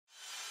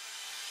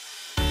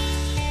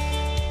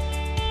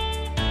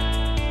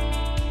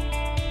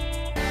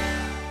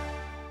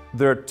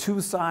There are two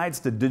sides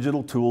to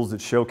digital tools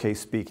that showcase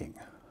speaking.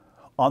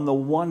 On the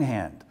one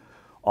hand,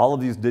 all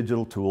of these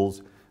digital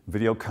tools,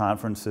 video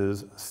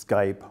conferences,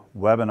 Skype,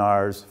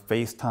 webinars,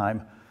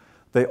 FaceTime,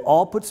 they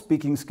all put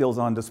speaking skills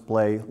on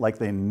display like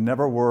they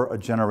never were a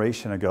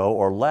generation ago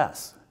or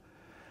less.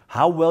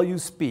 How well you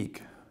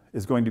speak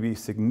is going to be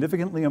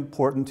significantly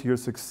important to your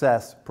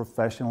success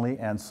professionally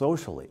and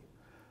socially.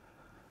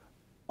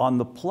 On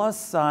the plus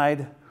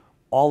side,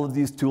 all of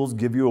these tools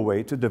give you a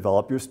way to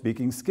develop your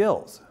speaking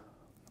skills.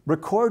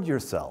 Record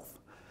yourself.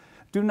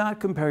 Do not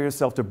compare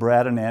yourself to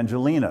Brad and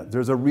Angelina.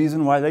 There's a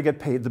reason why they get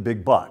paid the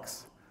big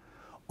bucks.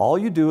 All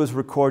you do is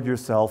record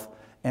yourself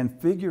and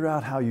figure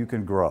out how you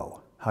can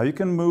grow, how you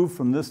can move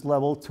from this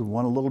level to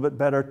one a little bit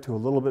better, to a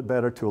little bit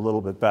better, to a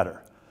little bit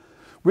better.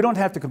 We don't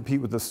have to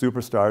compete with the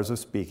superstars of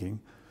speaking.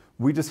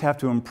 We just have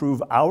to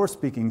improve our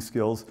speaking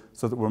skills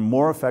so that we're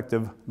more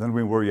effective than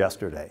we were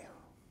yesterday.